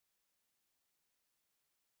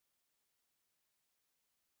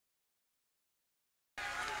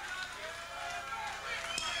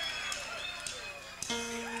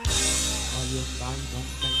and I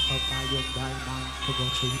don't make up I and I mind to go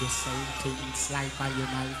through the same things like I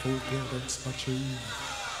and I forgiveness for true.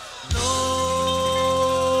 No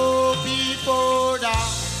before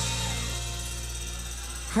that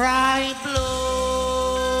cry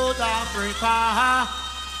blood Africa,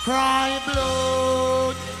 cry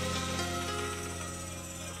blood.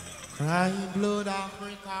 Cry blood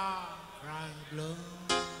Africa, cry blood.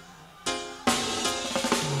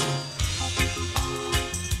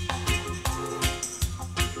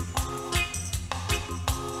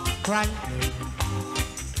 Cry blood.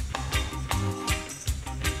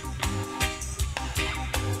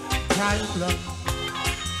 Cry blood.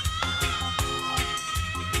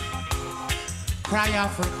 Cry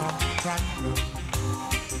Africa, cry blood.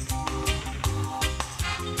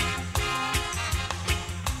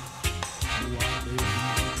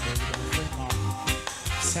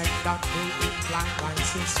 Said that they inclined my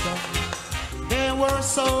system. They were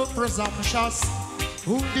so presumptuous.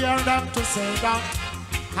 Who dared them to say that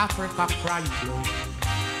Africa cry blood?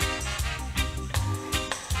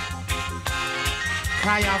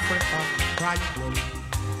 Cry Africa, cry blood.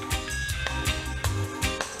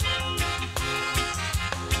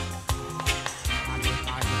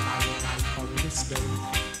 I this day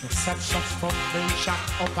to set such foundation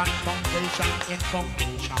upon foundation in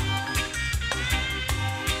foundation.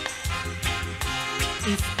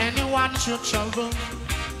 If anyone should trouble,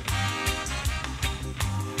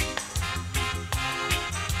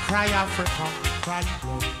 cry Africa, cry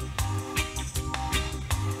blood.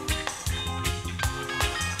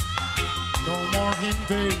 No more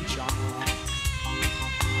invasion.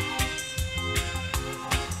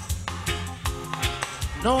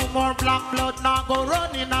 No more black blood, now go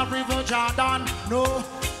run in a river Jordan. No,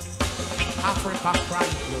 Africa, cry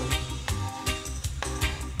blood.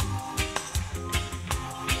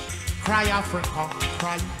 Cry Africa,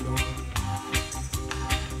 cry blood.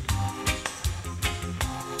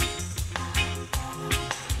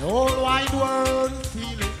 The whole wide world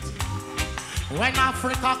feel it when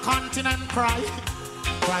Africa continent cry,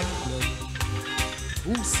 cry blood.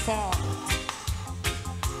 Whose fault?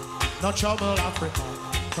 No trouble Africa,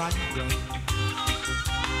 cry blood.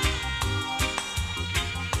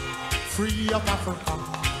 Free up Africa,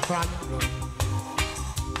 cry blood.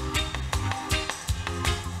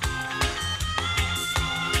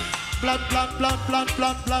 Blood, blood, blood, blood,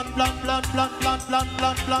 blood, blood, blood, blood, blood, blood, blood,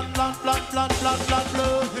 blood, blood, blood, blood, blood, blood, blood,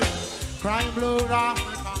 blood. Crying blood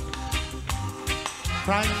Africa.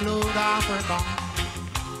 Crying blood Africa.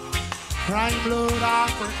 Crying blood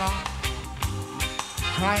Africa.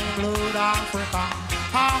 Crying blood Africa.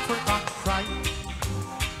 Africa cry.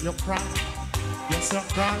 You cry. Yes, you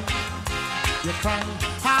cry. You cry.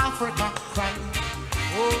 Africa cry.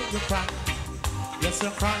 Oh, you cry. Yes, you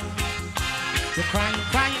cry. You cry,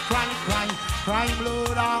 cry, cry, cry, cry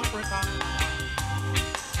blood Africa.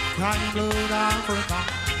 Cry blood Africa.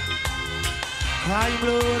 Cry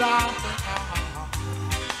blood Africa.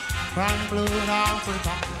 Cry blood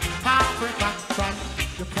Africa. Africa cry.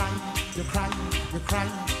 You cry, you cry, you cry,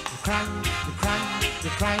 you cry, you cry, you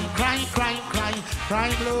cry, cry, cry, cry, cry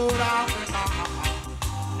blood Africa.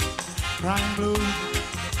 Cry blood,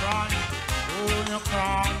 you cry, oh you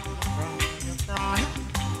cry, you cry.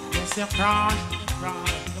 Yes, you cry, you cry,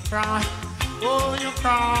 you cry. Oh, you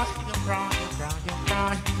cry, you cry, you cry, you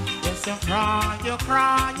cry. Yes, you cry, you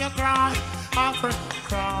cry, you cry. Africa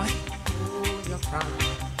cry. Oh, you cry.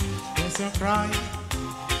 Yes, you cry.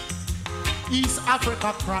 East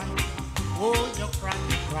Africa cry. Oh, you cry,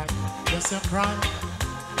 you cry. Yes, you cry.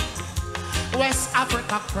 West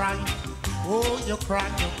Africa cry. Oh, you cry,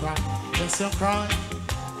 you cry. Yes, you cry.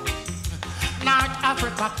 North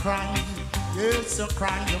Africa cry. Yes, you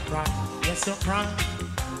cry, you cry, yes, you cry.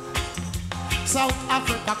 South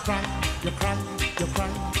Africa cry, you cry, you cry,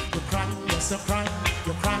 you cry, yes, you cry,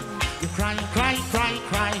 you cry, you cry, cry, cry,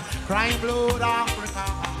 cry, cry blood Africa.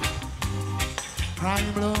 Cry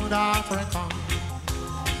blood Africa.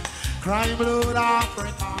 Cry blood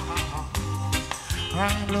Africa.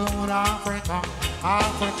 Cry blood Africa.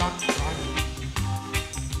 Africa cry.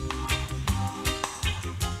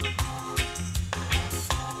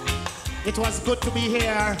 It was good to be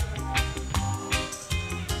here.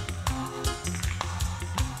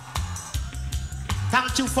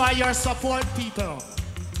 Thank you for your support, people.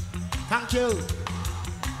 Thank you.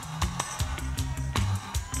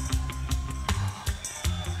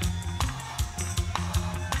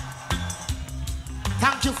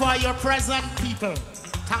 Thank you for your present, people.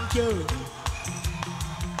 Thank you.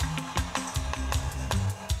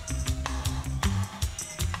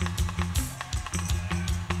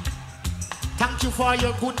 Thank Thank you for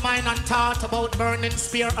your good mind and thought about burning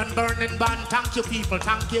spear and burning band. Thank you, people.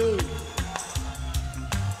 Thank you.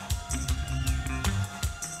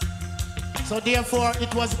 So therefore,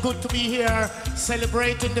 it was good to be here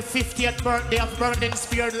celebrating the 50th birthday of Burning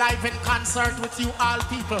Spear live in concert with you all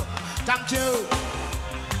people. Thank you.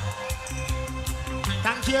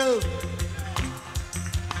 Thank you.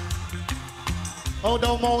 Oh,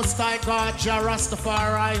 thou most high God, Jah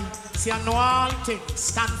Rastafari. See, I know all things.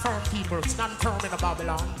 Stand firm, people. Stand firm in the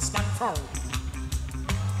Babylon. Stand firm.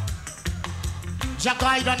 Jah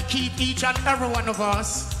guide and keep each and every one of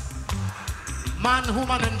us. Man,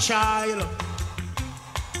 woman, and child.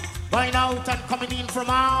 Going out and coming in from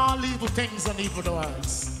all evil things and evil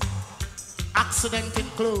doers. Accident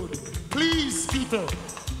include. Please, people,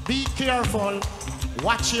 be careful.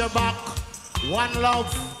 Watch your back. One love.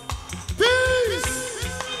 Peace!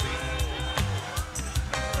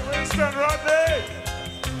 Winston Rodney,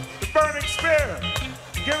 the Burning Spear.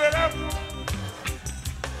 Give it up.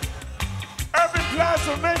 Irving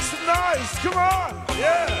Plaza, make some noise. Come on.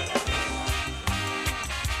 Yeah.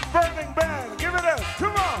 Burning Band, give it up.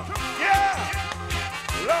 Come on. Yeah.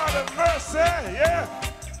 Lord of mercy. Yeah.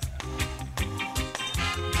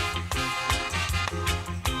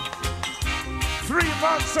 Three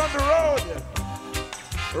months on the road.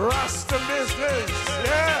 Rasta business,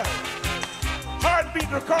 yeah. Heartbeat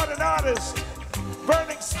recording artist,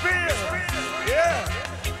 Burning Spear, yeah.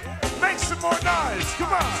 Make some more noise,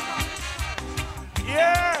 come on.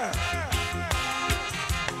 Yeah.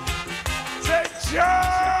 Say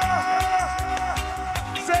Jah,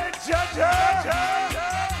 say Jah,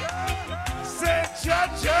 say Jah.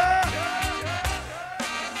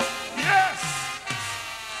 Yes.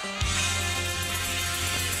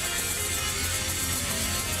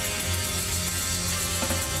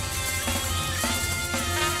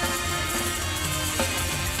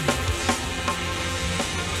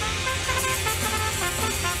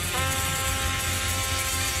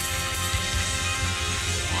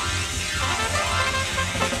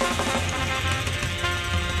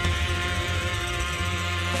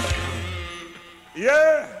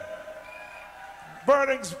 Yeah.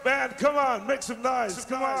 Burning's band, come on, make some noise.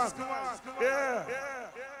 Come on. Yeah.